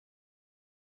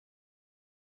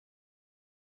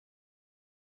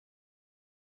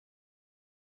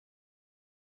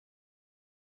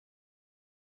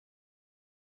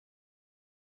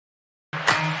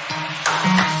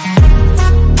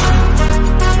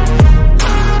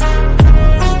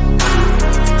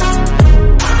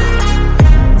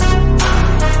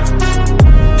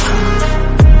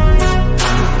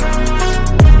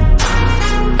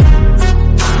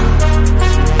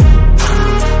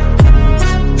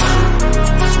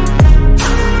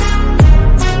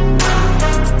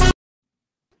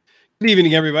Good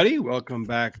evening, everybody. Welcome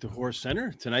back to Horse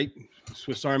Center. Tonight,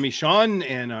 Swiss Army Shawn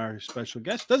and our special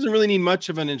guest. Doesn't really need much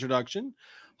of an introduction.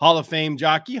 Hall of Fame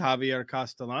jockey, Javier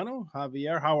Castellano.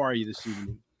 Javier, how are you this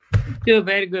evening? Good,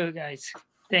 very good, guys.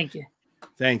 Thank you.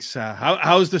 Thanks.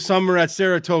 How's the summer at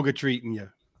Saratoga treating you?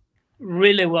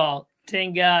 Really well.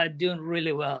 Thank God, doing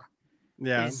really well.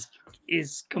 Yeah.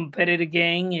 It's competitive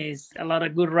game. It's a lot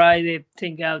of good ride.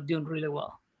 Thank God, doing really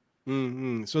well.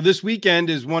 So this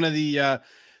weekend is one of the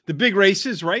big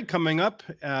races, right? Coming up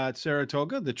at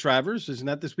Saratoga, the Travers. Isn't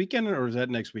that this weekend or is that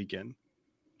next weekend?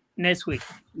 Next week.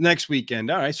 Next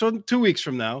weekend. All right. So 2 weeks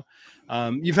from now.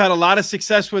 You've had a lot of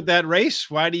success with that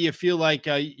race. Why do you feel like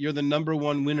you're the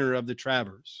 #1 winner of the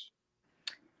Travers?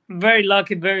 Very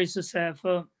lucky, very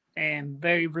successful, and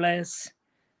very blessed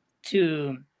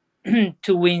to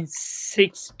to win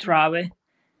 6 travel.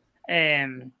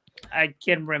 And I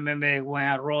can remember when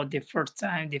I rode the first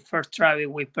time, the first travel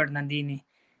with Bernardini.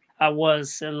 I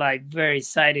was like very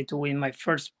excited to win my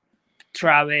first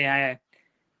travel. I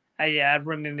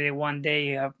remember one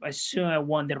day, as soon as I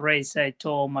won the race, I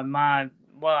told my mom,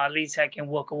 well, at least I can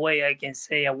walk away. I can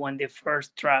say I won the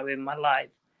first travel in my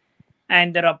life. I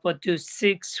ended up with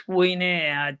 2-6 winning,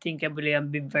 and I think I believe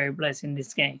I've been very blessed in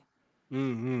this game.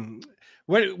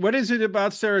 What is it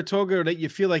about Saratoga that you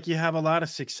feel like you have a lot of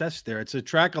success there? It's a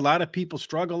track a lot of people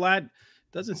struggle at.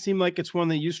 Doesn't seem like it's one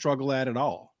that you struggle at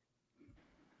all.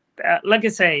 Like I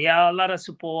say, yeah, a lot of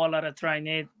support, a lot of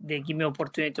training. They give me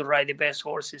opportunity to ride the best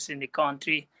horses in the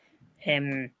country,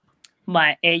 and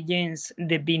my agents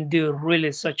they've been doing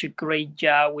really such a great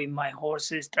job with my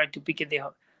horses, try to pick the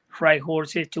right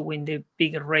horses to win the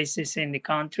bigger races in the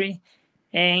country.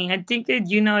 And I think that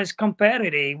it's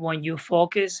competitive when you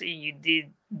focus and you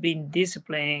did being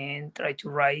disciplined and try to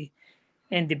ride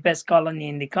in the best colony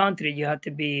in the country. You have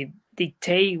to be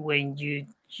dictate when you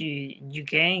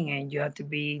gain, and you have to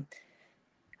be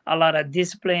a lot of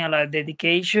discipline, a lot of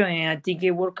dedication, and I think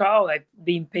it worked out, like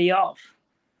being paid off.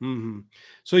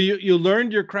 So you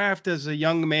learned your craft as a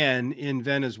young man in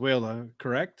Venezuela,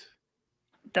 correct?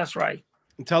 That's right.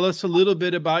 Tell us a little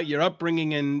bit about your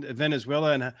upbringing in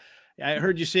Venezuela. And I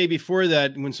heard you say before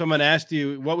that when someone asked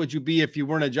you, what would you be if you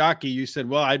weren't a jockey? You said,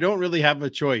 well, I don't really have a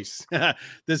choice.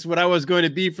 This is what I was going to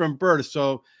be from birth.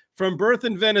 So from birth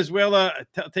in Venezuela,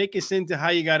 take us into how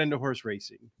you got into horse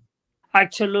racing.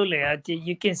 Absolutely. I think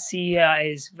you can see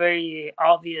it's very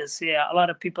obvious. Yeah, a lot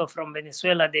of people from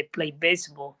Venezuela, they play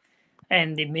baseball.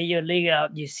 And the Major League,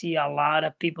 you see a lot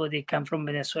of people that come from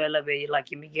Venezuela,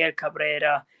 like Miguel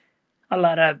Cabrera, a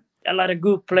lot of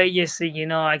good players.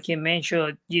 I can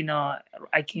mention.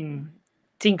 I can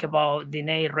think about the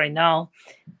name right now,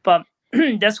 but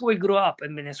that's where we grew up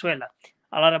in Venezuela.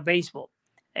 A lot of baseball,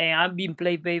 and I've been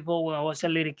playing baseball when I was a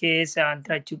little kid and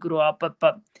tried to grow up.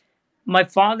 But my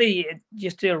father,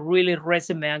 just a really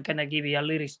resume. I'm gonna give you a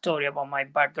little story about my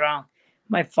background.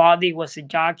 My father was a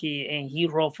jockey and he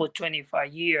rode for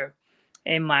 25 years.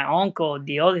 And my uncle,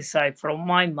 the other side from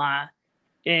my mom,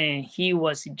 and he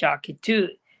was a jockey too.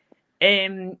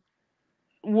 And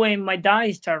when my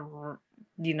dad started,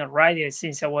 riding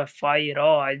since I was 5 years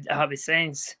old, I have a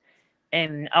sense,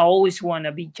 and I always want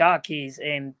to be jockeys.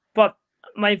 And but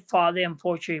my father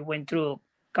unfortunately went through a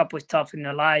couple of stuff in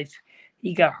the life.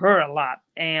 He got hurt a lot,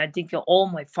 and I think all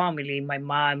my family, my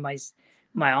mom,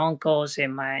 my uncles,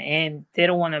 and my aunt, they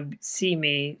don't want to see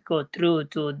me go through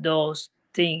to those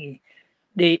things.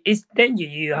 It's danger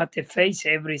you have to face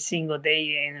every single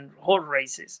day in horse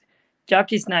races.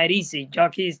 Jockey is not easy.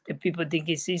 Jockey is the people think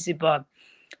it's easy, but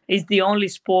it's the only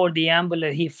sport the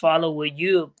ambulance he follow with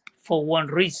you for one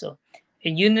reason.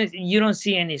 And you don't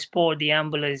see any sport the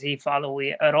ambulance he follow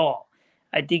with at all.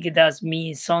 I think it does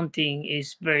mean something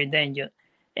is very dangerous.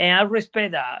 And I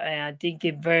respect that. And I think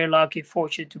it's very lucky,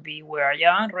 fortunate to be where I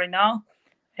am right now.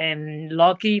 And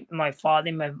lucky, my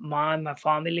father, my mom, my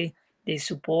family, they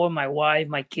support my wife,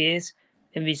 my kids,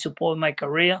 and we support my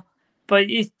career. But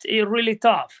it's really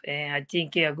tough. And I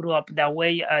think I grew up that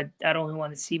way. I don't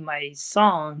want to see my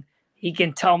son. He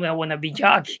can tell me I want to be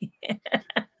jockey.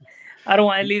 I don't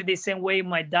want to live the same way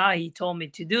my dad, he told me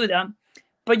to do that.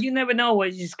 But you never know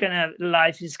what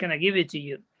life is gonna give it to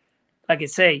you. Like I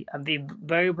say, I've been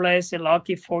very blessed and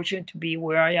lucky, fortunate to be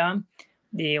where I am,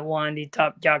 the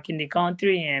top jockey in the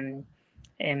country,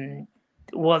 and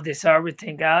well deserved,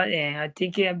 thank God. And I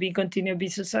think I'll be continue to be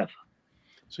successful.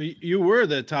 So you were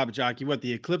the top jockey, what,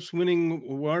 the Eclipse winning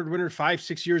award winner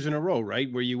 5-6 years in a row,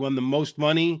 right? Where you won the most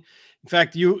money. In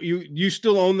fact, you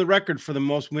still own the record for the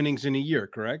most winnings in a year,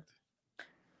 correct?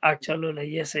 Absolutely,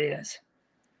 yes.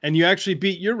 And you actually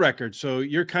beat your record. So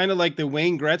you're kind of like the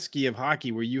Wayne Gretzky of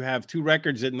hockey, where you have 2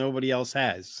 records that nobody else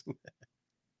has.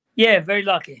 Yeah, very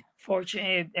lucky.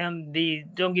 Fortunately,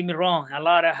 don't get me wrong, a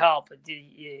lot of help.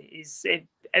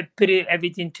 I put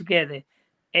everything together.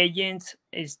 Agents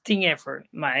is team effort.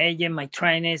 My agent, my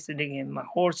trainers, my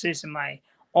horses, my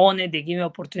owner, they give me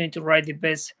opportunity to ride the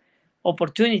best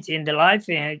opportunity in the life,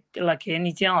 and like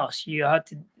anything else, you have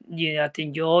to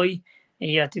enjoy, and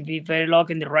you have to be very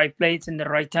lucky in the right place in the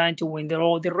right time to win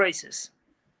all the races.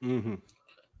 Mm-hmm.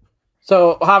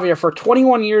 So, Javier, for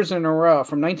 21 years in a row,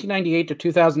 from 1998 to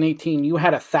 2018, you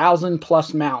had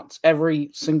 1,000+ mounts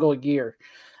every single year.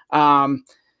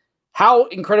 How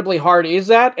incredibly hard is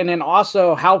that? And then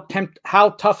also, how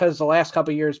tough has the last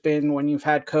couple of years been when you've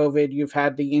had COVID, you've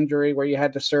had the injury where you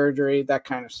had the surgery, that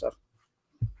kind of stuff?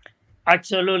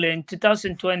 Absolutely. In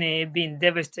 2020, it's been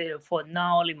devastated for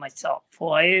not only myself,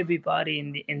 for everybody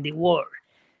in the world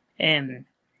and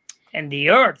the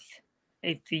earth,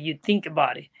 if you think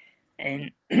about it.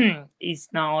 And it's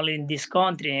not only in this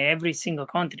country, every single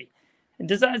country. In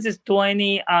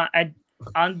 2020, I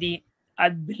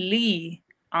believe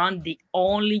I'm the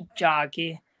only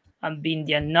jockey I'm being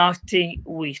diagnosed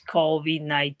with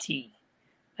COVID-19.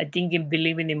 I think in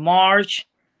believing in March,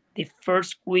 the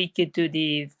first week to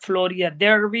the Florida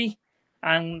Derby,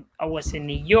 and I was in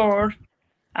New York.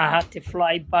 I had to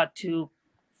fly back to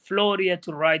Florida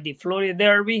to ride the Florida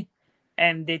Derby,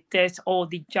 and they test all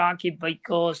the jockey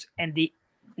because and the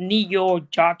New York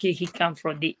jockey he come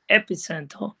from the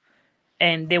epicenter,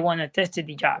 and they want to test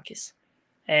the jockeys.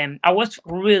 And I was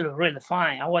really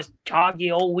fine. I was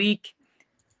jogging all week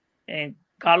and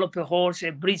gallop a horse,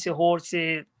 breeze a horse,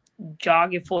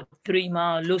 jogging for 3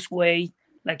 miles, lose weight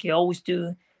like I always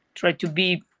do. Try to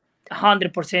be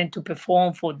 100% to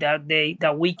perform for that day,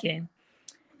 that weekend.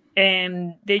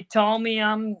 And they told me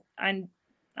I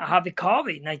have the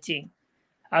COVID-19.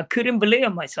 I couldn't believe it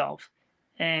myself.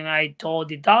 And I told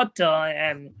the doctor,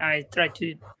 and I tried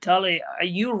to tell her, "Are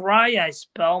you right? I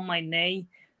spelled my name,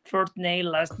 first name,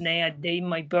 last name, I date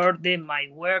my birthday,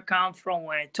 where I come from,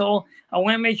 where I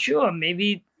want to make sure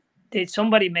maybe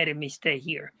somebody made a mistake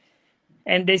here."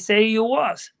 And they say it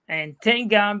was. And thank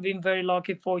God, I've been very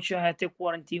lucky, fortunate. I had to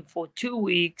quarantine for 2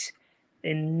 weeks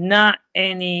and not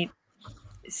any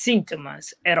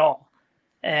symptoms at all.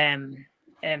 Um,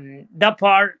 and that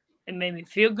part it made me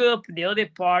feel good. The other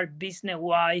part, business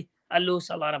wise, I lose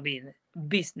a lot of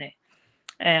business.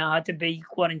 And I had to be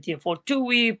quarantined for 2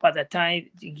 weeks. By the time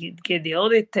you get the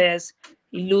other test,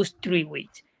 you lose 3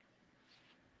 weeks.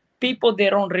 People they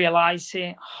don't realize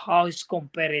how it's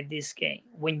compared this game.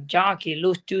 When jockey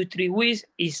lose 2 3 weeks,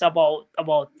 it's about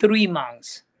 3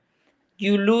 months.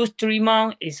 You lose 3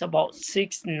 months, it's about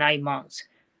 6 9 months.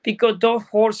 Because those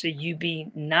horses you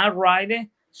be not riding,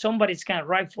 somebody's gonna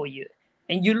ride for you.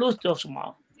 And you lose those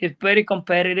months. It's very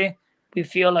competitive. We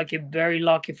feel like a very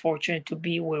lucky fortunate to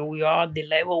be where we are, the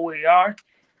level we are,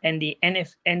 and the and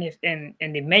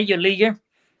the major league,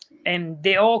 and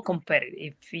they're all competitive.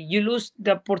 If you lose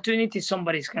the opportunity,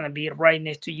 somebody's gonna be right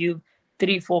next to you,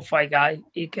 3 4 5 guys,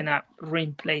 it cannot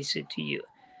replace it to you.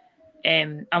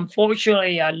 And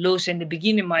unfortunately, I lost in the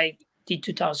beginning my the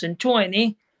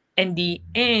 2020, and the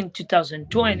end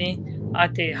 2020, I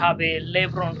had to have a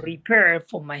labrum repair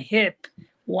for my hip.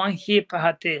 One hip I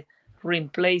had to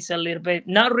replace a little bit,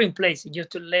 not replace it,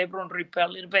 just to labrum repair a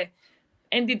little bit.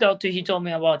 And the doctor he told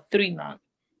me about 3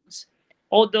 months.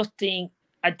 All those things,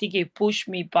 I think it pushed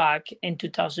me back in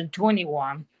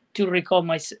 2021 to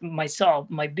recover myself,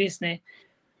 my business,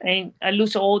 and I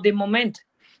lose all the momentum.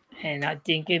 And I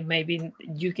think it maybe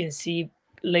you can see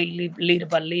lately, little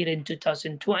by little in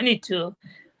 2022,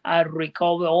 I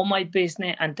recover all my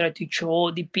business and try to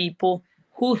show the people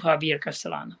who Javier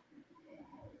Castellano.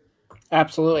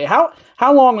 Absolutely. How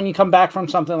long when you come back from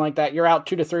something like that? You're out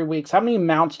 2 to 3 weeks. How many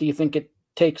mounts do you think it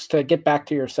takes to get back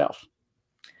to yourself?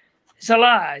 It's a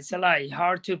lot. It's a lot. It's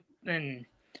hard to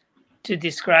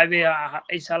describe it.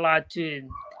 It's a lot to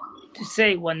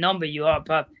say what number you are,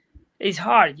 but it's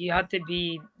hard. You have to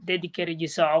be dedicated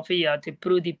yourself. You have to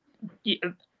prove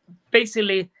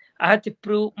basically, I had to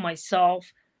prove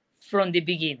myself from the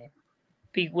beginning.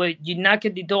 Because you knock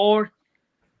at the door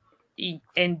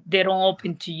and they don't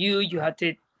open to you, you have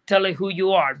to tell it who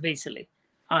you are, basically.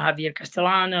 I'm Javier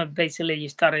Castellano. Basically, you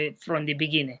started from the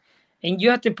beginning. And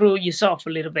you have to prove yourself a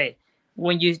little bit.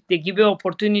 When they give you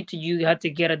opportunity, you have to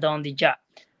get it done the job.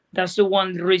 That's the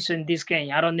one reason this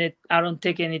game. I don't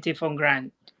take anything for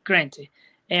granted.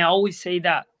 And I always say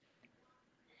that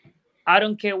I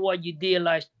don't care what you did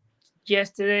last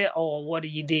yesterday or what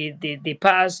you did the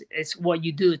past. It's what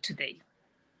you do today.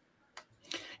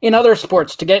 In other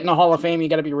sports, to get in the Hall of Fame, you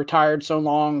got to be retired so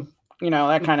long.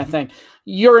 that kind of thing.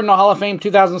 You're in the Hall of Fame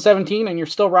 2017 and you're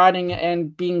still riding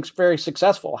and being very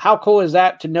successful. How cool is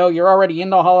that to know you're already in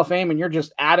the Hall of Fame and you're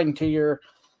just adding to your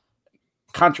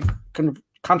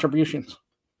contributions?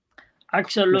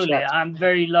 Absolutely. I'm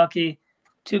very lucky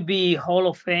to be Hall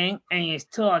of Fame and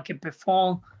still I can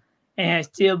perform and I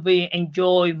still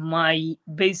enjoy my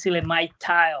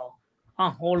tile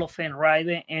on Hall of Fame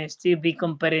riding and still be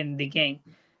competing in the game.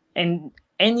 And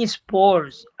any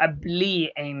sports, I believe,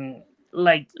 and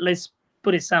like let's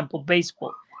put example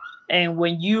baseball. And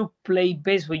when you play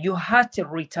baseball, you have to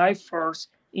retire first.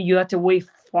 You have to wait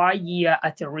 5 years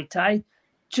after retire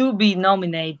to be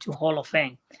nominated to Hall of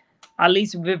Fame. At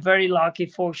least we're very lucky,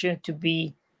 fortunate to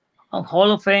be on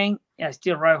Hall of Fame. I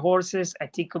still ride horses. I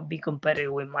think I'll be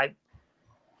competitive with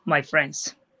my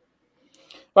friends.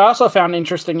 What I also found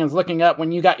interesting is looking up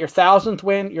when you got your 1,000th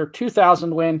win, your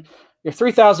 2,000 win, your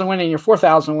 3,000 win, and your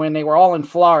 4,000 win. They were all in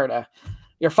Florida.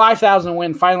 Your 5,000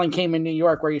 win finally came in New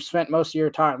York, where you spent most of your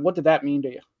time. What did that mean to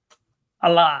you?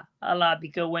 A lot,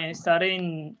 because when I started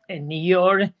in New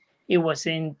York, it was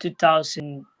in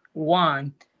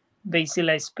 2001.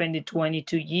 Basically, I spent the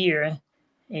 22 years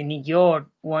in New York,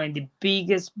 one of the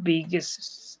biggest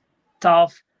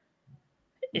tough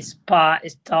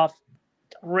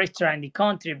restaurant in the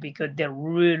country because they're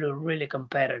really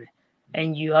competitive.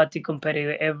 And you have to compete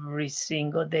every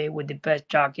single day with the best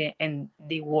jockey in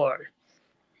the world.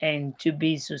 And to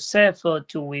be successful,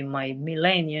 to win my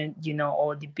millennium,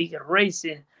 all the bigger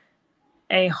races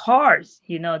and hard,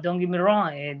 don't get me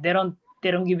wrong. They don't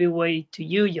give it away to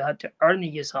you. You have to earn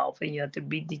it yourself and you have to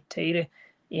be dictated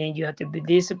and you have to be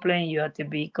disciplined. You have to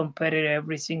be competitive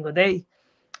every single day.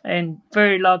 And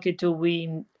very lucky to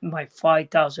win my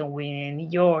 5,000 win in New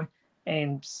York.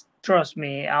 And trust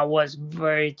me, I was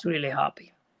very, truly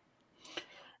happy.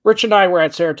 Rich and I were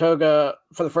at Saratoga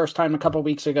for the first time a couple of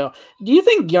weeks ago. Do you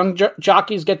think young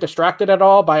jockeys get distracted at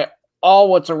all by all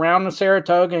what's around the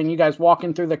Saratoga and you guys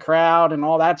walking through the crowd and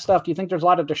all that stuff? Do you think there's a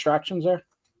lot of distractions there?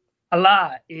 A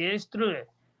lot. It is true.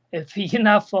 If you're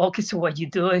not focused on what you're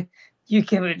doing, you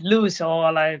can lose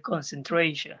all that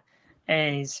concentration.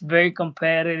 And it's very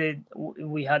competitive.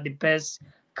 We have the best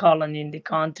colony in the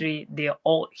country. They're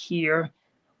all here.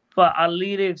 But a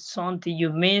little something you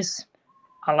miss,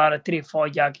 a lot of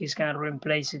 3-4 jockeys can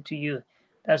replace it to you.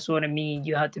 That's what I mean.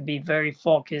 You have to be very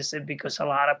focused because a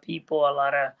lot of people, a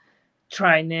lot of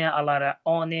trainer, a lot of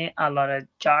owner, a lot of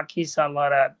jockeys, a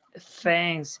lot of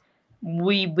fans.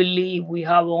 We believe we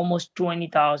have almost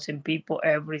 20,000 people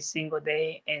every single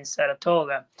day in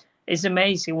Saratoga. It's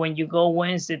amazing when you go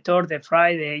Wednesday, Thursday,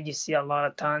 Friday, you see a lot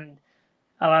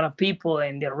of people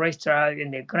in the restaurant,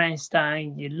 in the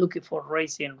grandstand. You're looking for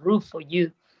racing, root for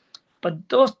you. But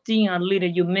those things are little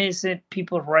you miss it.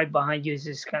 People right behind you is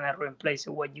just kind of replace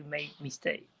what you made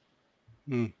mistake.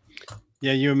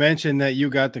 Yeah, you mentioned that you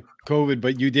got the COVID,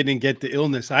 but you didn't get the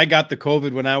illness. I got the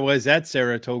COVID when I was at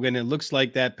Saratoga, and it looks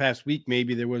like that past week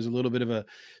maybe there was a little bit of a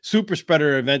super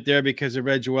spreader event there because the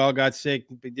Red Joel got sick.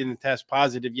 They didn't test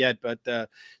positive yet, but the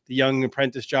young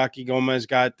apprentice jockey Gomez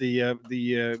got the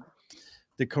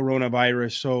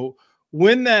coronavirus. So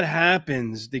when that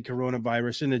happens, the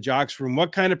coronavirus in the jocks room,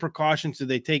 what kind of precautions do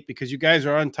they take? Because you guys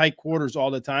are on tight quarters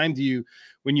all the time.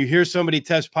 When you hear somebody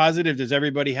test positive, does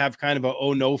everybody have kind of a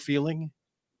oh no feeling?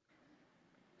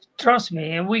 Trust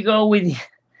me, and we go with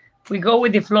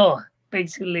the flow,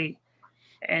 basically.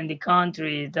 And the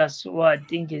country, that's what I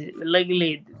think is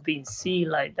lately been seen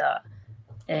like that.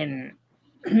 And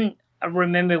I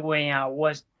remember when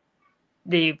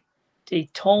they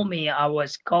told me I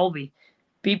was COVID.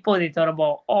 People they thought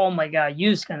about, oh my God,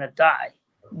 you're gonna die,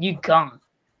 you gone,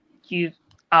 you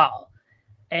out,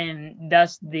 and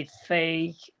that's the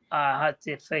fake I had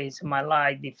to face in my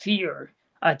life, the fear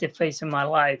I had to face in my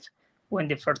life when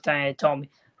the first time they told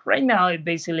me. Right now, it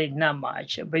basically not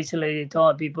much. Basically, they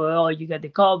told people, oh, you got the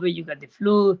COVID, you got the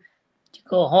flu, you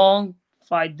go home,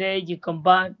 5 days, you come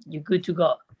back, you're good to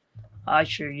go.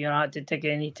 Actually, you don't have to take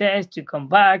any test to come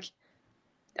back.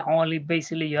 Only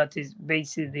basically you have to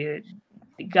basically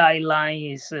the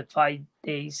guideline is 5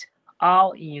 days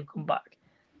out and you come back.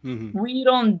 We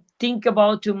don't think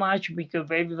about too much because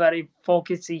everybody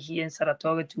focuses here in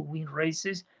Saratoga to win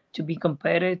races, to be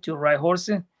competitive, to ride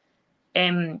horses.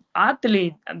 And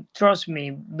athlete, trust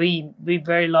me, we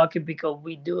very lucky because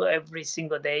we do every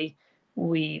single day.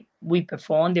 We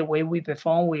perform the way we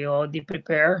perform. We already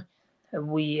prepare.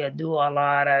 We do a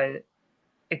lot of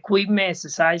equipment,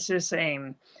 exercises,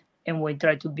 and we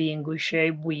try to be in good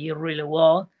shape. We eat really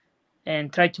well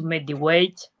and try to make the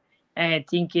weight. And I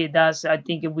think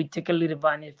we take a little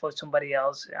advantage for somebody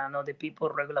else and other people,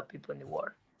 regular people in the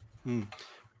world.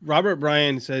 Robert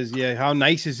Bryan says, yeah, how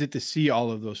nice is it to see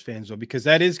all of those fans, though? Because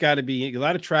that is got to be a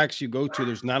lot of tracks you go to.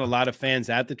 There's not a lot of fans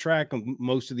at the track.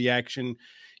 Most of the action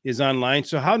is online.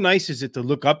 So how nice is it to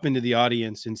look up into the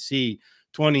audience and see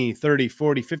 20, 30,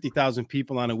 40, 50,000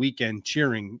 people on a weekend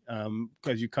cheering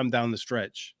because you come down the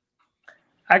stretch?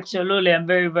 Absolutely. I'm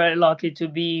very, very lucky to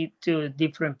be to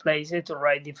different places, to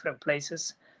ride different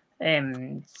places.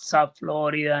 South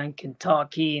Florida and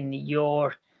Kentucky and New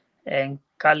York and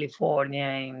California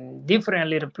and different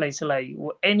little places like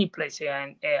any place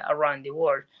around the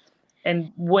world.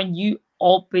 And when you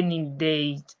opening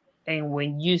date and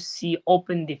when you see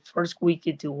open the first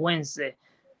weekend to Wednesday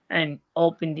and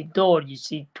open the door, you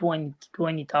see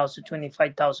 20,000,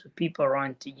 25,000 people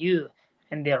around to you,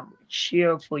 and they're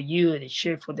cheer for you, they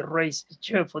cheer for the race, they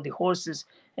cheer for the horses.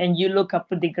 And you look up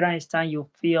at the grandstand, you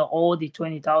feel all the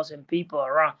 20,000 people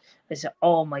around. I say,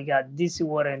 oh my God, this is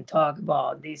what I'm talking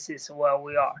about. This is where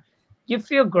we are. You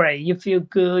feel great. You feel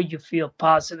good. You feel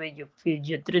positive. You feel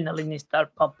your adrenaline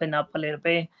start pumping up a little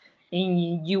bit.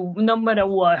 And you, no matter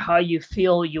what, how you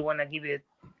feel, you want to give it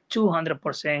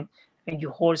 200%. And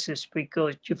your horses,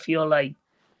 because you feel like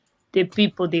the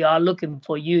people they are looking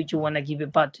for you, you want to give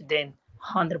it back to them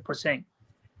 100%.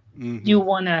 You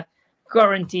want to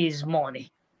guarantee his money.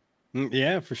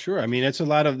 Yeah, for sure. I mean, it's a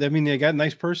lot of, I mean, they got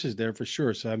nice purses there for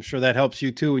sure. So I'm sure that helps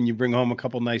you too when you bring home a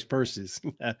couple nice purses.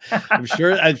 I'm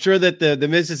sure that the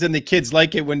missus and the kids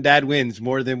like it when dad wins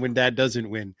more than when dad doesn't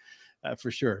win,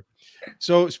 for sure.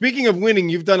 So speaking of winning,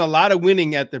 you've done a lot of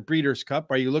winning at the Breeders'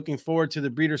 Cup. Are you looking forward to the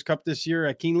Breeders' Cup this year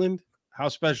at Keeneland? How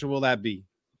special will that be?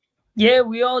 Yeah,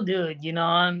 we all do it.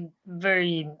 I'm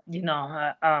very,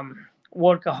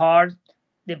 work hard,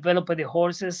 develop the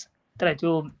horses, try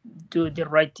to do the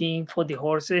right thing for the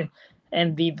horses,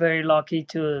 and be very lucky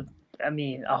to. I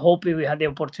mean, I hope we had the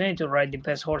opportunity to ride the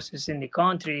best horses in the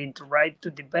country and to ride to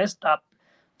the best top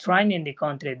train in the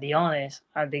country. To be honest,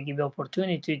 and they give the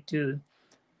opportunity to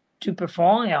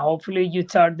perform. And hopefully, you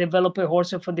start developing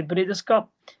horses for the Breeders'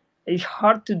 Cup. It's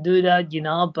hard to do that,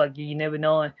 but you never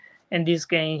know. In this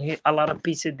game, a lot of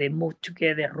pieces they move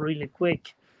together really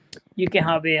quick. You can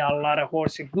have a lot of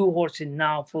horses, good horses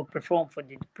now for perform for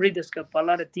the Breeders' Cup. A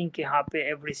lot of things can happen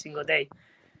every single day.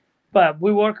 But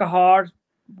we work hard.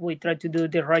 We try to do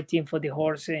the right thing for the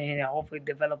horse and hopefully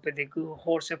develop a good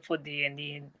horse for the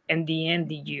end of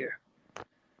the year.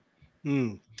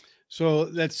 So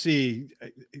let's see.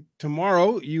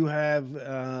 Tomorrow you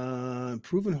have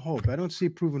Proven Hope. I don't see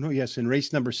Proven Hope. Yes, in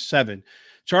race number 7.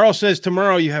 Charles says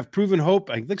tomorrow you have Proven Hope.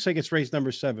 It looks like it's race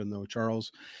number 7, though,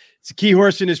 Charles. It's a key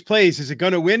horse in his place. Is it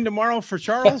going to win tomorrow for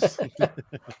Charles?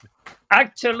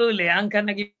 Absolutely. I'm going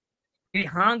to give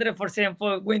 100%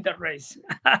 for win the race.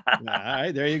 All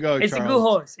right, there you go, It's Charles. a good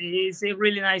horse. He's a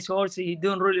really nice horse. He's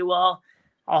doing really well.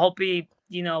 I hope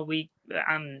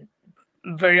I'm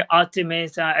very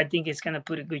optimistic. I think it's going to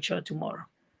put a good show tomorrow.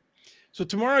 So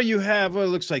tomorrow you have what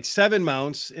looks like 7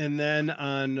 mounts, and then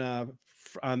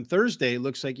on Thursday it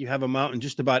looks like you have a mount in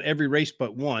just about every race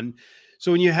but one.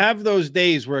 So when you have those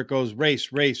days where it goes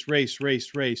race, race, race,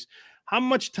 race, race, how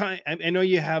much time? I know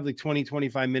you have like 20,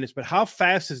 25 minutes, but how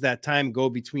fast does that time go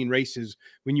between races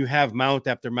when you have mount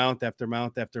after mount after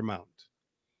mount after mount?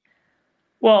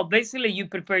 Well, basically, you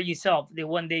prepare yourself the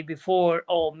one day before,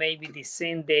 or maybe the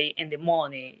same day in the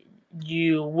morning.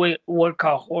 You work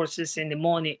out horses in the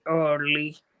morning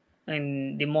early,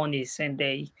 in the morning same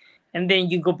day, and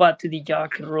then you go back to the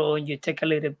jockey room. You take a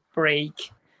little break,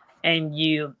 and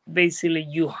you basically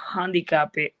you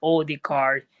handicap it all the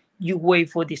card. You wait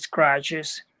for the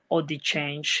scratches or the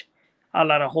change. A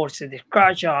lot of horses they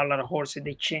scratch, a lot of horses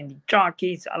they change the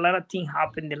jockeys. A lot of things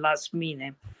happen the last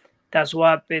minute. That's what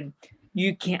happened.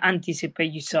 You can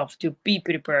anticipate yourself to be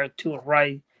prepared to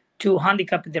ride, to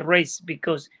handicap the race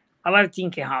because a lot of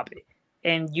things can happen.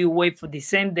 And you wait for the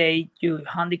same day, you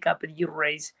handicap your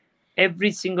race,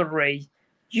 every single race.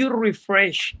 You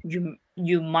refresh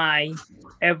your mind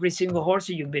every single horse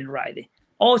you've been riding.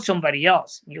 Or somebody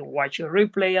else. You watch your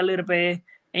replay a little bit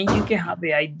and you can have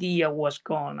the idea what's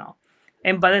going on.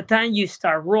 And by the time you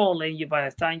start rolling, by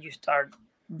the time you start,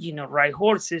 ride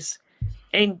horses,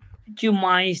 and you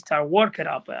might start working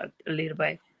up a little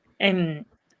bit. And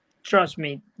trust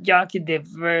me, Jockey, they're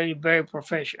very, very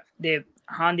professional. They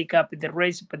handicap the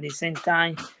race, but at the same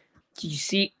time, you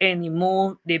see any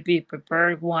move, they be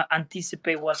prepared,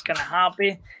 anticipate what's going to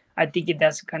happen. I think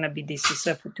that's going to be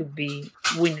decisive to be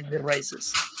winning the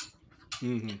races.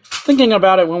 Thinking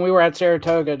about it, when we were at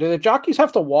Saratoga, do the jockeys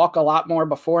have to walk a lot more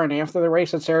before and after the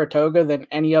race at Saratoga than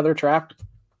any other track?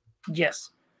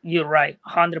 Yes, you're right,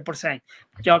 100%.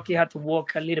 Jockey had to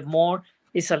walk a little more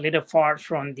It's a little far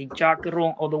from the jockey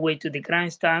room all the way to the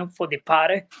grandstand for the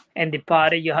party, and the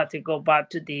party you have to go back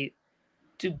to the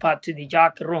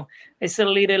jockey room. It's a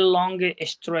little longer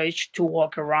stretch to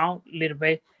walk around a little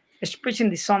bit, especially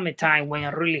in the summertime when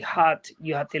it's really hot.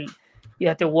 You have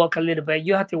to walk a little bit.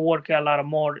 You have to work a lot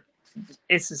more,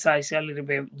 exercise a little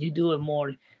bit. You do it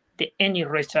more than any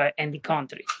restaurant in the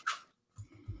country.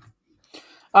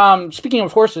 Speaking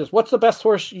of horses, what's the best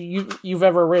horse you've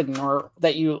ever ridden or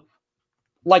that you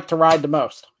like to ride the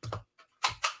most?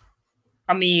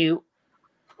 I mean,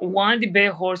 one of the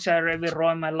best horses I ever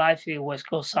rode in my life it was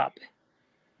Gosape.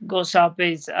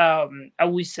 Gosape is, I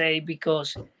would say,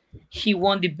 because he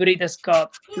won the Breeders'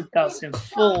 Cup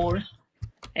 2004,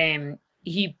 and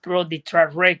he brought the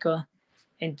track record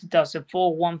in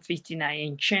 2004, 159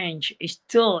 and change. It's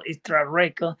still a track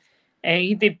record, and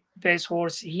he the best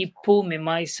horse. He put me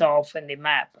myself in the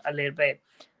map a little bit.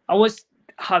 I was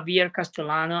Javier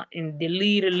Castellano in the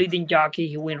leading jockey.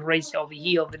 He went race over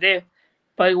here, over there,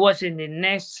 but it was in the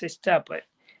next step.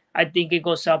 I think it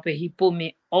goes up. He put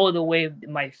me all the way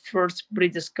my first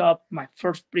Breeders' Cup, my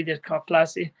first Breeders' Cup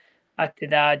Classic. After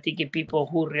that, I think people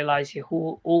who realized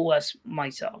who was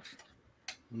myself.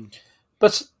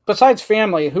 But besides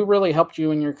family, who really helped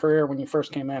you in your career when you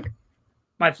first came in?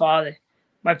 My father.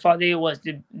 My father was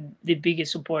the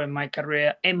biggest support in my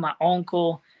career, and my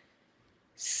uncle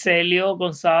Celio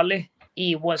Gonzalez.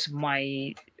 He was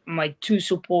my two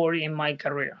support in my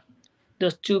career.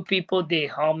 Those two people they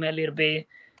helped me a little bit.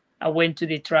 I went to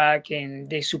the track and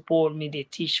they support me. They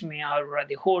teach me how to ride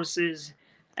the horses,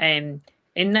 and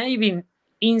not even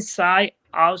inside,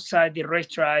 outside the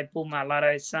restaurant. I put my a lot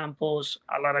of examples,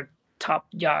 a lot of top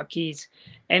jockeys,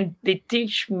 and they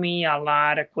teach me a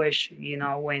lot of questions. You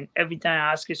know, when every time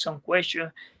I ask you some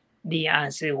question, the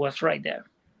answer was right there.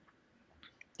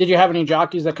 Did you have any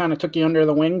jockeys that kind of took you under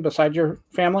the wing besides your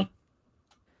family?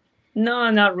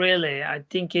 No, not really. I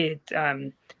think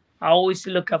I always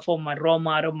look out for my role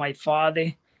model, my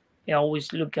father. I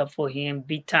always look out for him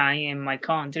big time in my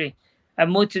country. I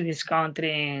moved to this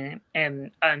country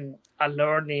and I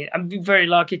learned it. I'm very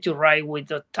lucky to ride with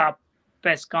the top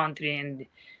best country, and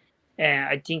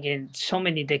I think in so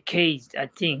many decades, I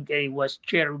think it was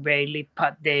Jerry Bailey,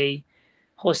 Pat Day,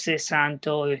 Jose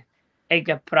Santo,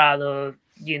 Edgar Prado,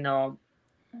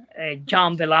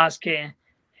 John Velasquez,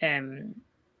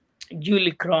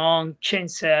 Julie Cron,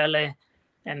 Chancellor,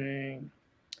 and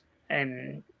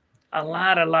a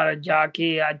lot of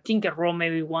jockey. I think I rode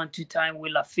maybe 1-2 times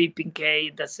with Lafitte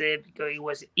Piquet. That's it, because it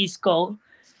was East Coast.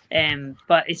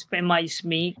 But I spent my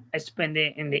SME. I spent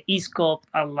it in the East Coast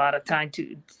a lot of time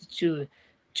to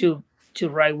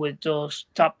ride with those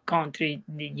top country,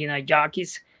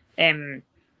 jockeys. And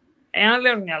I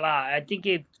learned a lot. I think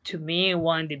to me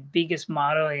one of the biggest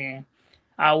model, and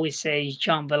I always say is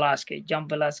John Velasquez. John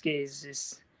Velasquez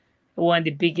is one of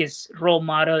the biggest role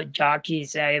model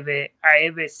jockeys I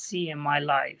ever see in my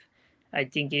life. I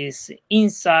think it's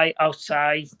inside,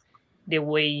 outside, the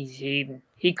way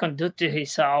he conducted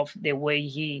himself, the way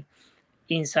he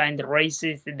inside the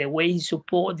races, the way he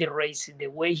support the races, the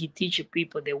way he teaches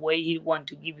people, the way he want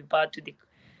to give it back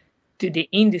to the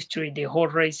industry, the whole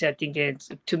race. I think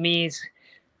to me it's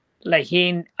like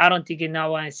him. I don't think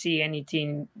now I see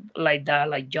anything like that,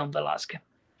 like John Velasquez.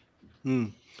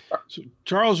 So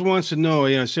Charles wants to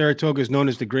know, Saratoga is known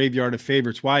as the graveyard of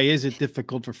favorites. Why is it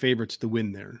difficult for favorites to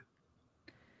win there?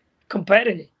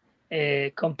 Competitive.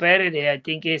 I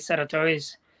think Saratoga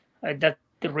is that's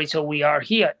the reason we are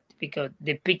here, because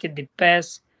they pick the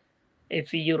best.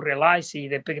 If you realize it,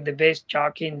 they pick the best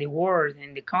jockey in the world,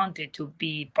 in the country, to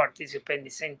be participant at the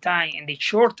same time, and the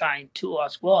short time too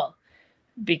as well.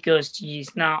 Because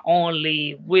it's not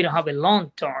only, we don't have a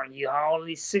long term, you have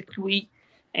only 6 weeks,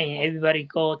 and everybody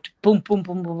go to boom, boom,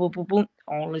 boom, boom, boom, boom, boom,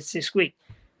 only 6 weeks.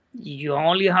 You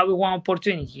only have one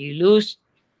opportunity. You lose,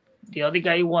 the other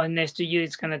guy who was next to you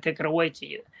is going to take it away to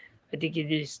you. I think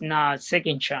it is not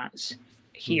second chance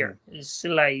here. It's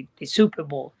like the Super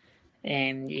Bowl.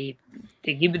 And if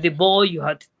they give you the ball, you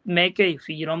have to make it. If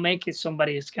you don't make it,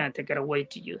 somebody is going to take it away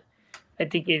to you. I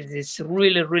think it is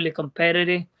really, really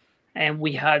competitive. And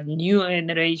we have new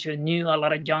generation, a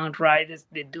lot of young riders.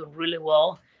 They do really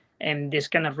well. And this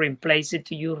kind of replace it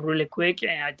to you really quick.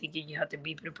 And I think you have to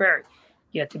be prepared.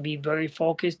 You have to be very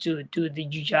focused to do the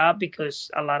job, because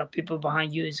a lot of people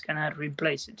behind you is going to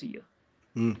replace it to you.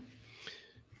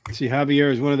 See,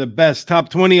 Javier is one of the best, top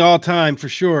 20 all time for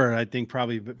sure. I think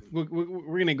probably, but we're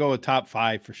going to go with top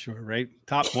 5 for sure, right?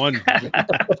 Top 1.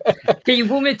 Can you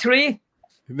put me 3?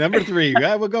 Number 3.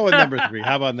 Yeah, we'll go with number 3.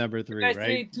 How about number 3,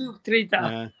 right? 3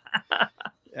 times.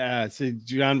 So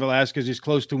John Velasquez is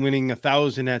close to winning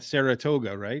 1,000 at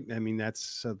Saratoga, right? I mean,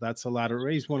 that's a lot of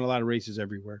races. Won a lot of races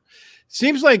everywhere.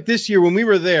 Seems like this year when we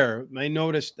were there, I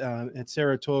noticed at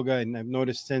Saratoga, and I've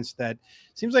noticed since that,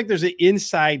 seems like there's an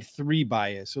inside 3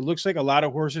 bias. So it looks like a lot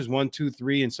of horses 1, 2,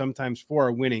 3, and sometimes 4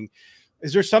 are winning.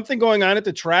 Is there something going on at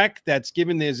the track that's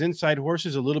giving these inside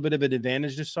horses a little bit of an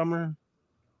advantage this summer?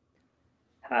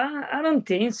 I don't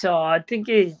think so. I think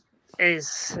it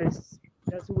is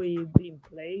that's the way you've been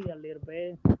playing a little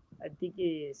bit. I think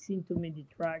it seems to me the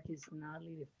track is not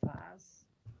really fast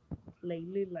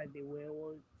lately, like the way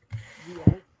we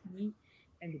all see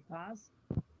in the past.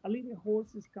 A little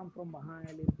horses come from behind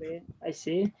a little bit. I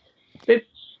see. But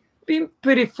been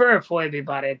pretty fair for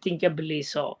everybody. I believe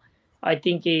so. I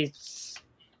think it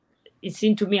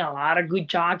seemed to me a lot of good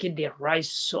jockey. They ride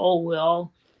so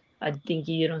well. I think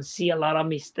you don't see a lot of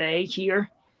mistake here.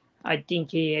 I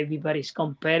think everybody's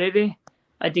competitive.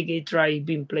 I think it try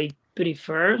being played pretty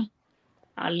fair.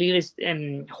 A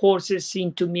little horses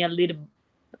seem to me a little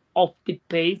off the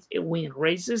pace win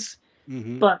races.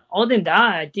 But other than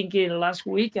that, I think last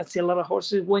week I see a lot of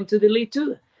horses went to the lead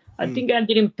too. I think I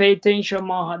didn't pay attention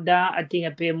more on that. I think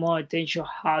I pay more attention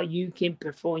how you can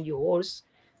perform your horse,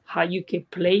 how you can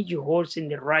play your horse in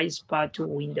the right spot to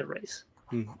win the race.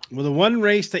 Well, the one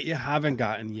race that you haven't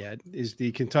gotten yet is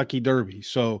the Kentucky Derby.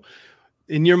 So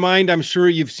in your mind, I'm sure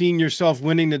you've seen yourself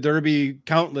winning the Derby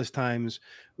countless times.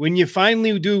 When you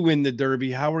finally do win the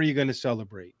Derby, how are you going to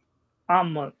celebrate?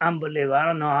 Unbelievable. I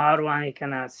don't know how I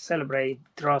can celebrate.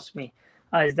 Trust me.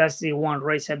 That's the one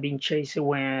race I've been chasing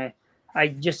when I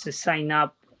just signed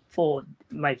up for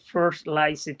my first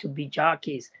license to be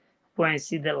jockeys. When I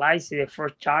see the license, the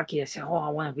first jockey, I say, "Oh, I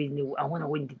want to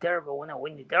win the Derby. I want to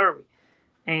win the Derby."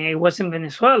 And it was in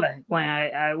Venezuela when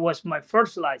I was my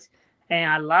first license, and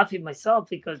I laughed at myself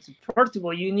because first of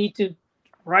all, you need to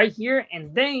right here,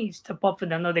 and then you step up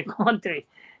in another country.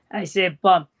 I said,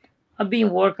 but I've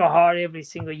been working hard every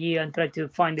single year and try to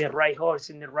find the right horse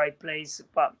in the right place.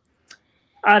 But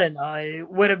I don't know.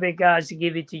 Whatever guys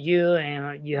give it to you,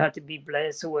 and you have to be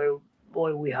blessed with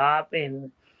what we have.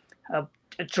 And uh,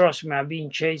 trust me, I've been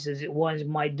chasing. It was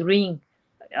my dream.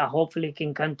 Hopefully, it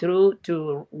can come true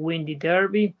to win the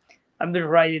Derby. I've been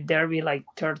riding Derby like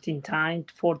 13 times,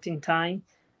 14 times,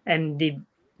 and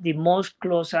the most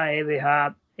close I ever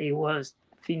had it was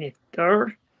finish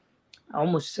third,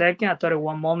 almost second. I thought at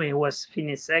one moment it was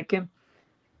finished second,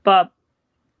 but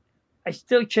I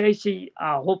still chase it.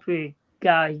 Hopefully,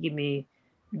 God give me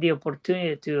the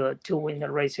opportunity to win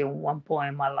the race at one point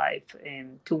in my life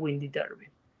and to win the Derby.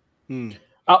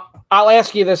 I'll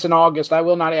ask you this in August. I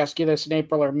will not ask you this in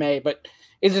April or May, but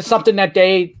is it something that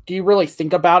day? Do you really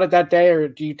think about it that day, or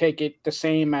do you take it the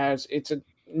same as it's a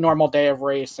normal day of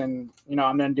race and,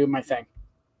 I'm going to do my thing?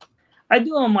 I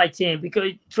do on my team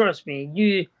because trust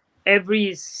me,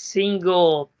 every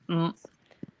single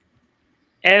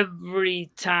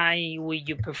every time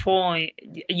you perform,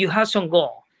 you have some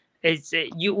goal. It's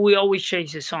we always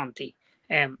chase something.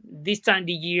 This time of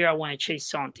the year, I want to chase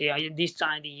something. This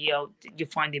time of the year, you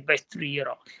find the best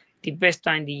 3-year-old. The best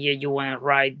time of the year, you want to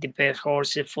ride the best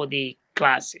horses for the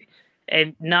classic.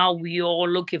 And now we all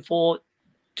looking for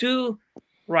to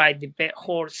ride the best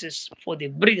horses for the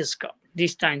Breeders' Cup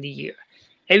this time of the year.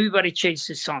 Everybody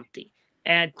chases something.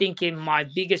 And I think my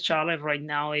biggest challenge right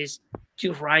now is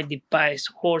to ride the best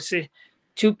horses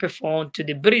to perform to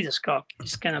the Breeders' Cup.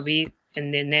 It's going to be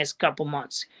in the next couple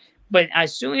months. But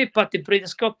as soon as you put the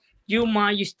Breeders' Cup, you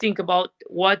might just think about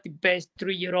what the best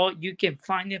 3-year-old you can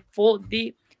find it for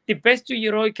the best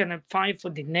 2-year-old you can find for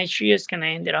the next year is going to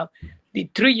end up the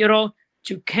 3-year-old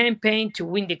to campaign to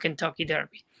win the Kentucky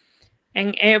Derby.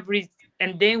 And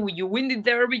then when you win the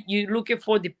Derby, you're looking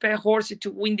for the best horses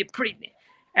to win the Preakness.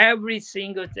 Every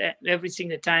single time, every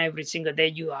single day,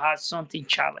 you have something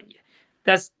challenging.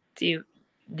 That's the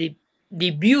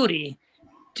beauty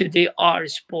to the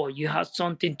art sport. You have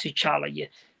something to challenge you.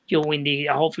 You win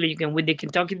hopefully you can win the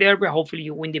Kentucky Derby. Hopefully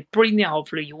you win the Preakness.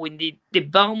 Hopefully you win the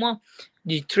Belmont,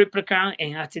 the Triple Crown.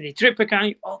 And after the Triple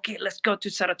Crown, okay, let's go to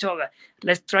Saratoga.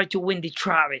 Let's try to win the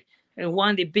Travis. And one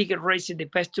of the biggest races, the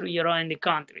best 3-year-old in the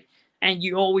country. And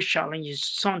you always challenge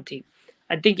something.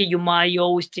 I think you might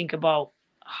always think about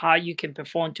how you can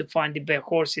perform to find the best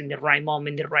horse in the right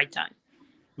moment, the right time.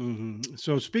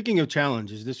 So speaking of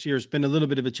challenges, this year's been a little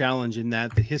bit of a challenge in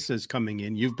that the HISA is coming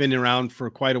in. You've been around for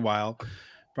quite a while,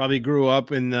 probably grew up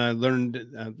and learned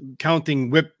counting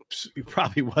whips. It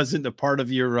probably wasn't a part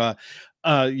of your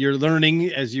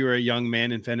learning as you were a young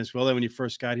man in Venezuela when you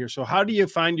first got here. So how do you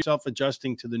find yourself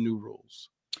adjusting to the new rules?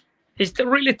 It's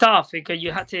really tough because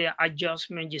you have to adjust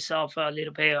yourself a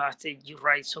little bit after you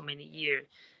ride so many years.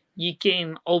 you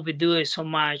can't overdo it so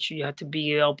much. You have to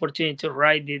be an opportunity to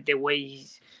ride it the way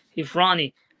he's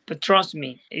running. But trust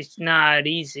me, it's not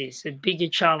easy. It's a bigger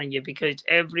challenge because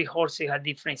every horse has a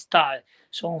different style.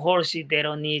 Some horses they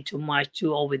don't need too much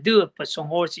to overdo it, but some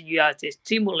horses you have to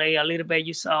stimulate a little bit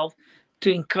yourself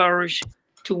to encourage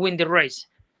to win the race.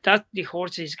 That the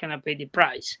horse is gonna pay the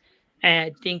price.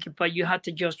 And I think, but you have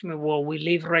to adjust me where we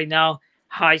live right now.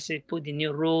 HISA put the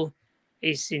new rule.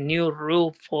 It's a new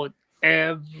rule for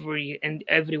everywhere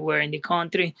in the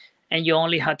country, and you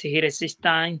only have to hit it 6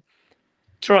 times.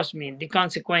 Trust me, the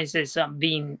consequences are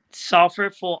being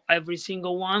suffered for every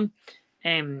single one,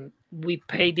 and we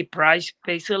pay the price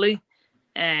basically.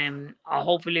 And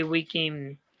hopefully we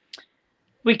can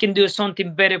do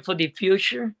something better for the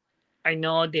future. I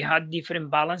know they had different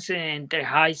balances and the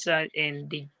HISA and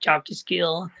the Jockey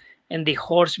Skill and the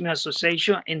Horseman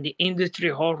Association and the industry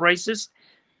horse races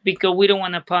because we don't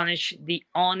want to punish the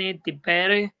owner, the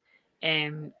better,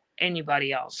 and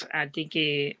anybody else. I think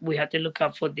we have to look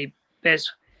out for the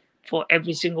best for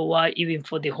every single one, even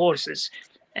for the horses.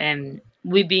 And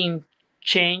we've been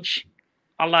changed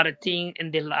a lot of things in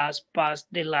the last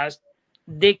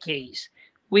decades.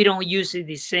 We don't use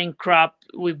the same crop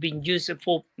we've been using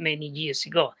for many years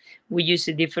ago. We use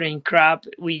a different crop.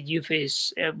 We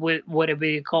use whatever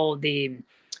you call the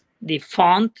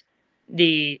font.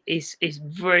 The is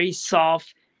very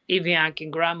soft. Even I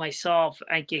can grab myself,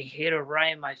 I can hit it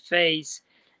right in my face,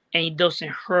 and it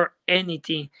doesn't hurt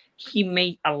anything. He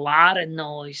made a lot of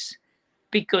noise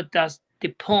because that's the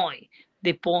point.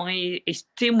 The point is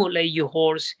stimulate your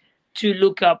horse to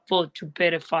look up for to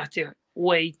better, faster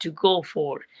way to go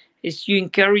for. Is you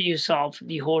encourage yourself,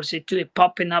 the horse, to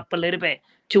popping up a little bit,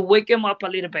 to wake him up a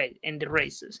little bit in the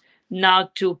races,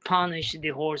 not to punish the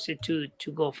horse to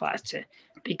go faster.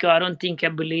 Because I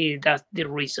believe that's the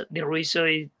reason. The reason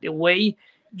is the way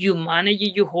you manage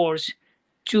your horse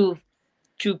to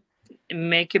to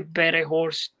make a better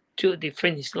horse to the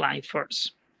finish line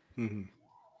 1st. Mm-hmm.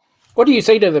 What do you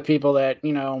say to the people that,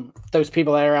 those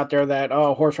people that are out there that,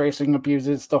 horse racing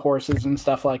abuses the horses and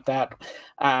stuff like that?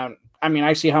 I mean,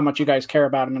 I see how much you guys care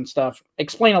about them and stuff.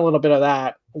 Explain a little bit of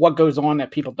that, what goes on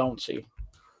that people don't see.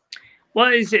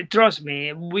 Well, trust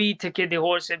me, we take care of the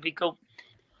horses because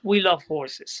we love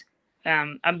horses.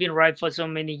 I've been riding for so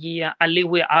many years. I live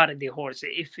without the horses.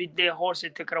 If the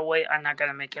horses take it away, I'm not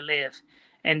gonna make a live,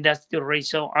 and that's the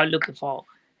reason I'm looking for.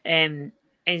 And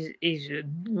it's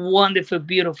wonderful,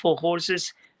 beautiful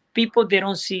horses. People they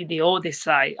don't see the other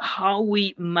side. How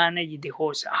we manage the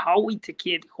horse, how we take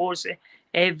care of the horse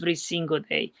every single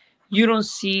day. You don't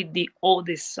see the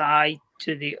other side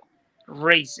to the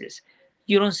races.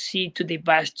 You don't see to the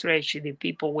back stretch. The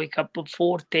people wake up at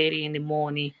 4:30 in the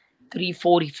morning,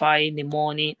 3:45 in the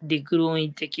morning. They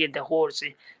growing take care of the horse.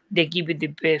 They give it the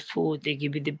best food. They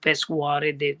give it the best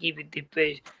water. They give it the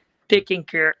best taking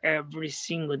care every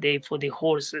single day for the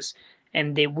horses.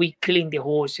 And then we clean the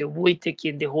horses. We take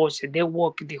care of the horses. They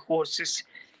walk the horses.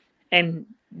 And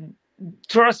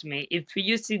trust me, if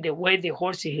you see the way the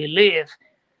horses he live,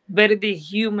 better the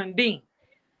human being.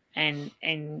 And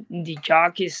the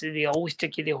jockeys they always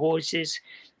take care of the horses,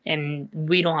 and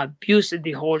we don't abuse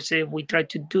the horses. We try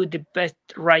to do the best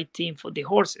right thing for the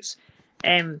horses.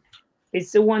 And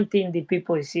it's the one thing the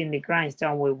people see in the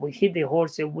grindstone where we hit the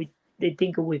horses, they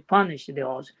think we punish the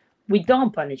horse. We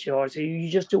don't punish the horse. You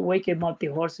just wake them up, the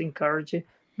horse encourage it,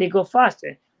 they go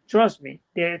faster. Trust me,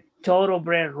 they're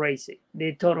thoroughbred racing.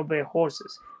 They're thoroughbred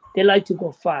horses. They like to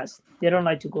go fast. They don't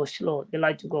like to go slow. They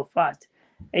like to go fast.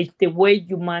 It's the way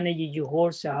you manage your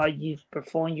horse, how you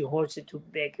perform your horse to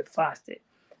make it faster.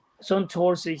 Some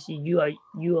horses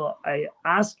I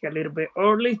ask a little bit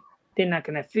early, they're not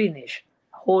gonna finish.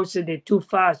 Horses they're too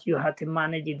fast, you have to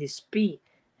manage the speed,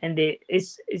 and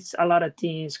it's a lot of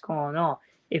things going on.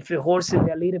 If a horse is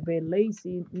a little bit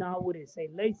lazy, now I wouldn't say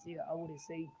lazy, I would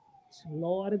say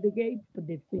slow out of the gate, but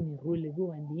they finish really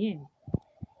good in the end.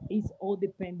 It's all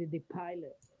dependent the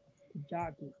pilot, the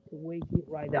jockey, the way he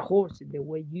ride the horse, the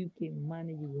way you can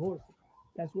manage your horse.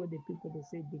 That's what the people they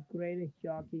say the greatest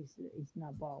jockey is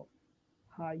not about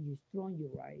how you strong you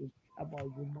ride, it's about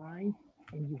your mind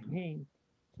and your hand.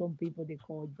 Some people they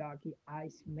call jockey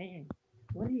ice man.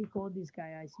 Why do you call this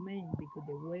guy ice man? Because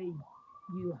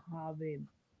you have a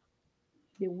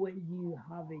the way you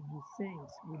have a you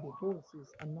sense with the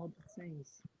horses and not the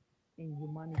sense and you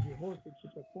manage your horses to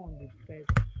perform the best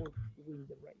horse to win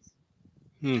the race.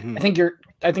 Mm-hmm.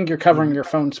 I think you're covering your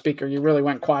phone speaker. You really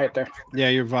went quiet there. Yeah,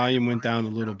 your volume went down a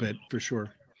little bit for sure.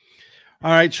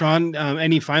 All right, Shawn.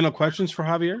 Any final questions for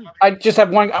Javier? I just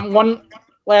have one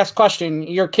last question.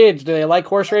 Your kids, do they like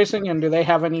horse racing, and do they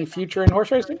have any future in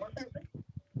horse racing?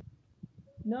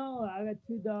 No, I got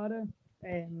two daughters,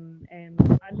 and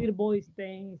a little boy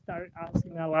staying start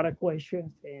asking a lot of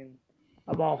questions and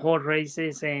about horse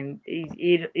races, and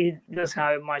it doesn't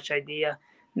have much idea.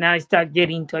 Now he start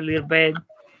getting into a little bit,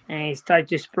 and he start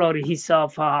to explore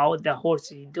himself how the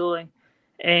horse is doing,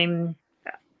 and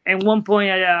at one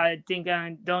point I think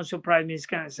don't surprise me. He's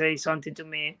gonna say something to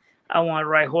me. I want to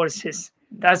ride horses.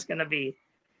 That's gonna be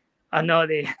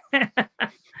another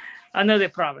another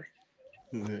problem.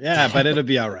 Yeah, but it'll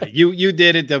be all right. You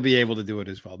did it. They'll be able to do it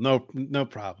as well. No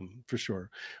problem for sure.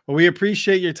 Well, we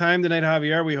appreciate your time tonight,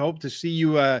 Javier. We hope to see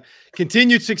you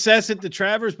continued success at the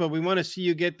Travers, but we want to see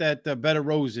you get that Bed of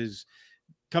Roses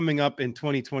coming up in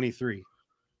 2023.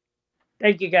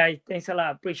 Thank you, guys. Thanks a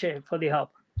lot. Appreciate it for the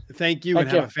help. Thank you, and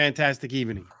have a fantastic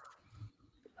evening.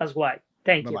 That's why.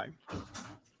 Thank you. Bye-bye.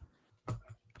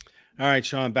 All right,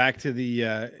 Shawn, back to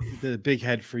the big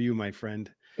head for you, my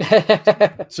friend.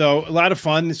 So a lot of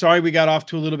fun. Sorry we got off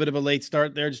to a little bit of a late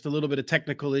start there, just a little bit of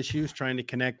technical issues trying to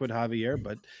connect with Javier,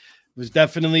 but it was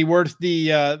definitely worth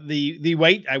the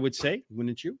wait, I would say,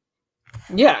 wouldn't you?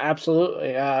 Yeah, absolutely.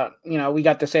 You know, we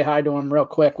got to say hi to him real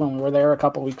quick when we were there a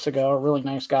couple weeks ago. A really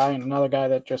nice guy, and another guy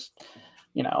that just,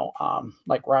 you know,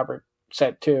 like Robert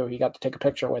said too, he got to take a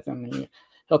picture with him.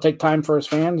 He'll take time for his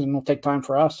fans, and he'll take time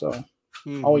for us. So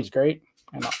always great,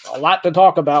 and a lot to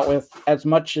talk about with as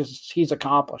much as he's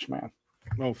accomplished, man.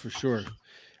 Oh, for sure.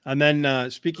 And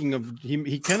then speaking of,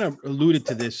 he kind of alluded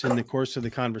to this in the course of the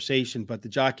conversation, but the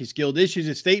Jockeys Guild issues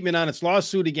a statement on its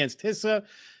lawsuit against HISA.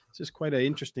 It's just quite an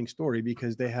interesting story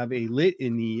because they have a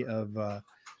litany of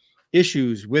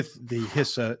issues with the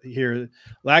HISA here.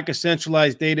 Lack of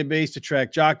centralized database to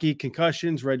track jockey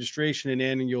concussions, registration, and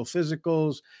annual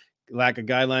physicals. Lack of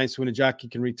guidelines to when a jockey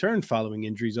can return following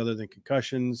injuries other than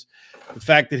concussions. The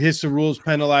fact that HISA rules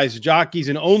penalize jockeys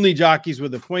and only jockeys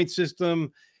with a point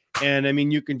system. And I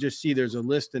mean, you can just see there's a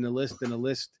list and a list and a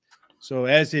list. So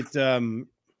as it's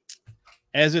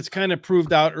kind of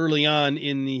proved out early on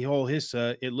in the whole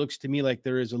HISA, it looks to me like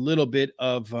there is a little bit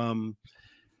of, well,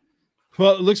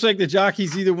 it looks like the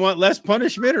jockeys either want less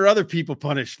punishment or other people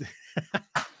punished.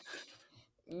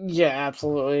 Yeah,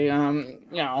 absolutely. You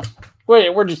know,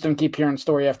 we're just gonna keep hearing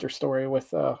story after story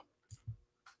with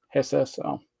HISA,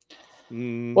 so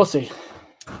we'll see.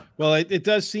 Well, it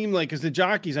does seem like, because the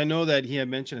jockeys, I know that he had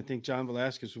mentioned, I think John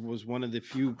Velasquez was one of the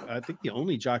few, I think the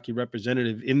only jockey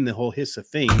representative in the whole HISA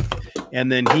thing.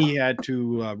 And then he had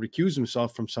to recuse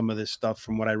himself from some of this stuff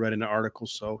from what I read in the article.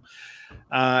 So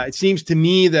it seems to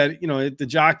me that, you know, the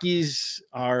jockeys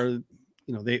are, you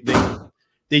know,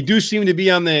 they do seem to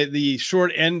be on the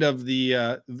short end of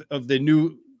the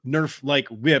new Nerf-like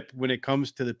whip when it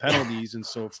comes to the penalties and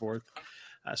so forth.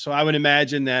 So I would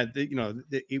imagine that, you know,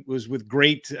 it was with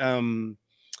great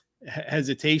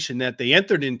hesitation that they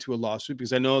entered into a lawsuit,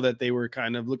 because I know that they were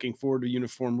kind of looking forward to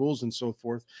uniform rules and so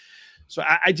forth. So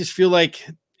I just feel like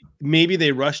maybe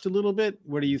they rushed a little bit.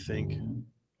 What do you think?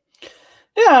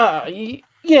 Yeah.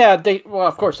 Well,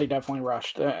 of course they definitely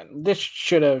rushed. This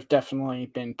should have definitely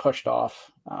been pushed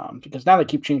off because now they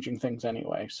keep changing things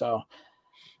anyway. So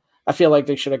I feel like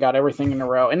they should have got everything in a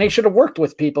row, and they should have worked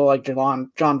with people like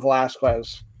John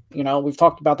Velasquez. You know, we've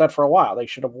talked about that for a while. They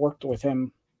should have worked with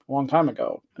him a long time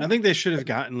ago. I think they should have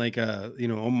gotten like a, you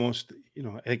know, almost, you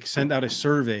know, like send out a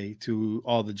survey to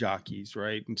all the jockeys,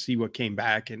 right, and see what came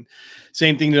back. And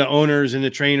same thing to the owners and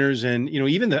the trainers, and, you know,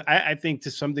 even I think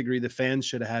to some degree the fans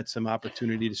should have had some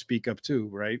opportunity to speak up too,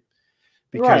 right?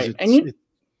 Because right, and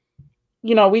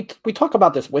you know, we talk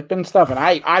about this whip and stuff, and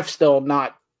I've still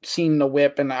not seen the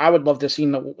whip, and I would love to see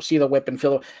the whip and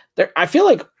feel there. I feel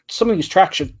like some of these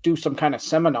tracks should do some kind of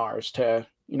seminars to,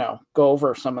 you know, go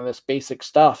over some of this basic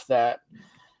stuff that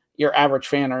your average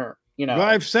fan or, you know. Well,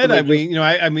 I've said, I mean, you know,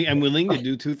 I'm willing to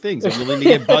do two things. I'm willing to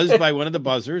get buzzed by one of the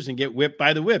buzzers and get whipped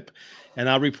by the whip, and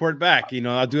I'll report back. You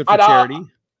know, I'll do it for charity.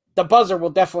 The buzzer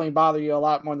will definitely bother you a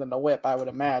lot more than the whip, I would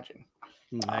imagine.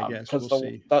 I guess because we'll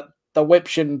see. The whip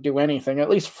shouldn't do anything,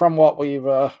 at least from what we've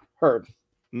heard.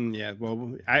 Yeah,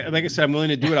 well, like I said, I'm willing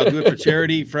to do it. I'll do it for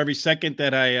charity. For every second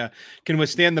that I can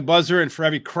withstand the buzzer, and for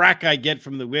every crack I get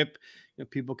from the whip, you know,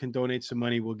 people can donate some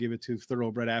money. We'll give it to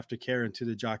Thoroughbred Aftercare and to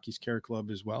the Jockeys Care Club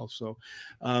as well. So,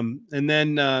 and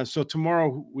then so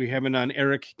tomorrow we have it on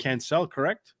Eric Cancel,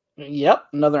 correct? Yep,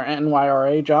 another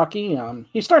NYRA jockey.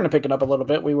 He's starting to pick it up a little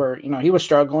bit. We were, you know, he was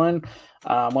struggling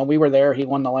when we were there. He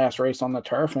won the last race on the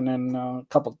turf, and then a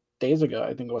couple days ago,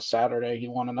 I think it was Saturday, he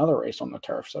won another race on the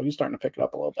turf. So he's starting to pick it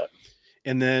up a little bit.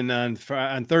 And then on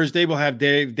Thursday we'll have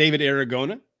David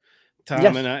Aragona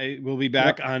Tom and I will be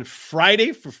back on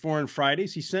Friday for Foreign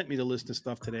Fridays. He sent me the list of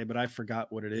stuff today, but I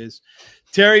forgot what it is.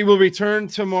 Terry will return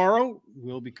tomorrow.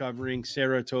 We'll be covering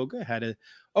Saratoga. Had a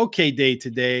okay day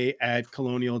today at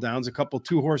Colonial Downs. A couple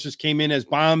 2 horses came in as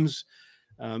bombs.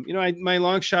 My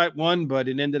long shot won, but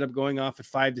it ended up going off at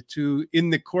 5-2 in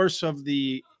the course of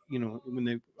the, when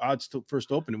the odds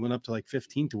first opened, it went up to like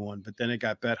 15-1, but then it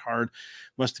got bet hard.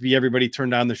 Must be everybody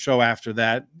turned on the show after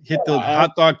that. Hit the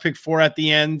hot dog pick 4 at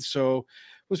the end, so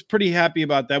was pretty happy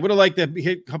about that. Would have liked to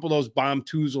hit a couple of those bomb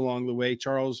 2s along the way.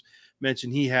 Charles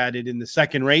mentioned he had it in the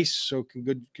second race, so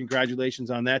good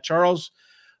congratulations on that, Charles.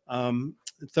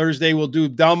 Thursday we'll do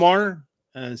Del Mar.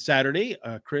 Saturday,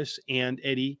 Chris and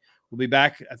Eddie will be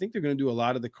back. I think they're going to do a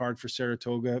lot of the card for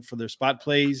Saratoga for their spot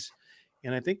plays.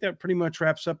 And I think that pretty much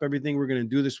wraps up everything we're going to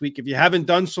do this week. If you haven't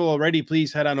done so already,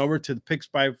 please head on over to the Picks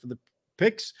for the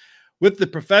Picks with the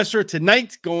Professor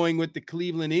tonight, going with the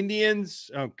Cleveland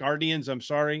Guardians. I'm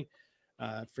sorry.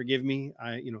 Forgive me.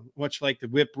 Much like the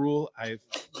whip rule, I'm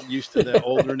used to the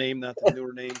older name, not the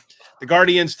newer name. The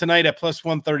Guardians tonight at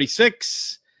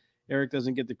 +136. Eric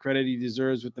doesn't get the credit he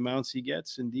deserves with the mounts he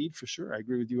gets. Indeed, for sure. I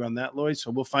agree with you on that, Lloyd.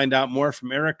 So we'll find out more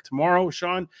from Eric tomorrow.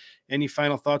 Shawn, any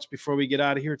final thoughts before we get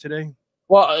out of here today?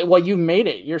 Well, you made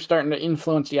it. You're starting to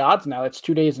influence the odds now. It's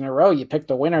 2 days in a row. You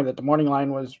picked a winner that the morning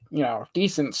line was,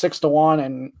 decent, 6-1,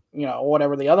 and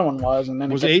whatever the other one was, and then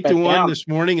it was 8-1 this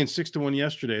morning and 6-1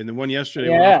 yesterday, and the one yesterday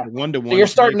went 1-1. So you're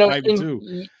starting to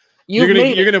 5-2.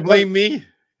 You're gonna blame me.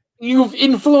 You've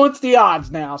influenced the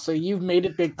odds now, so you've made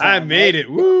it big time. I made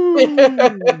it. Woo!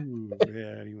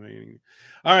 Anyway.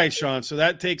 All right, Shawn. So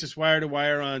that takes us wire to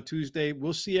wire on Tuesday.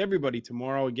 We'll see everybody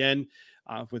tomorrow again.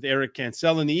 With Eric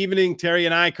Cancel in the evening, Terry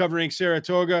and I covering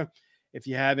Saratoga. If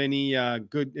you have any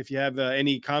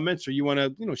any comments or you want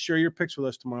to share your picks with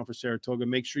us tomorrow for Saratoga,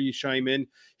 make sure you chime in.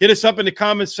 Hit us up in the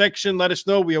comments section. Let us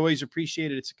know. We always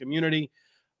appreciate it. It's a community.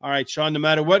 All right, Shawn. No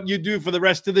matter what you do for the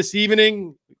rest of this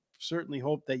evening, certainly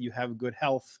hope that you have good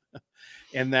health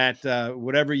and that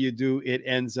whatever you do, it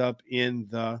ends up in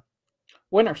the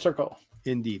winner circle.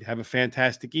 Indeed. Have a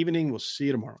fantastic evening. We'll see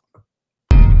you tomorrow.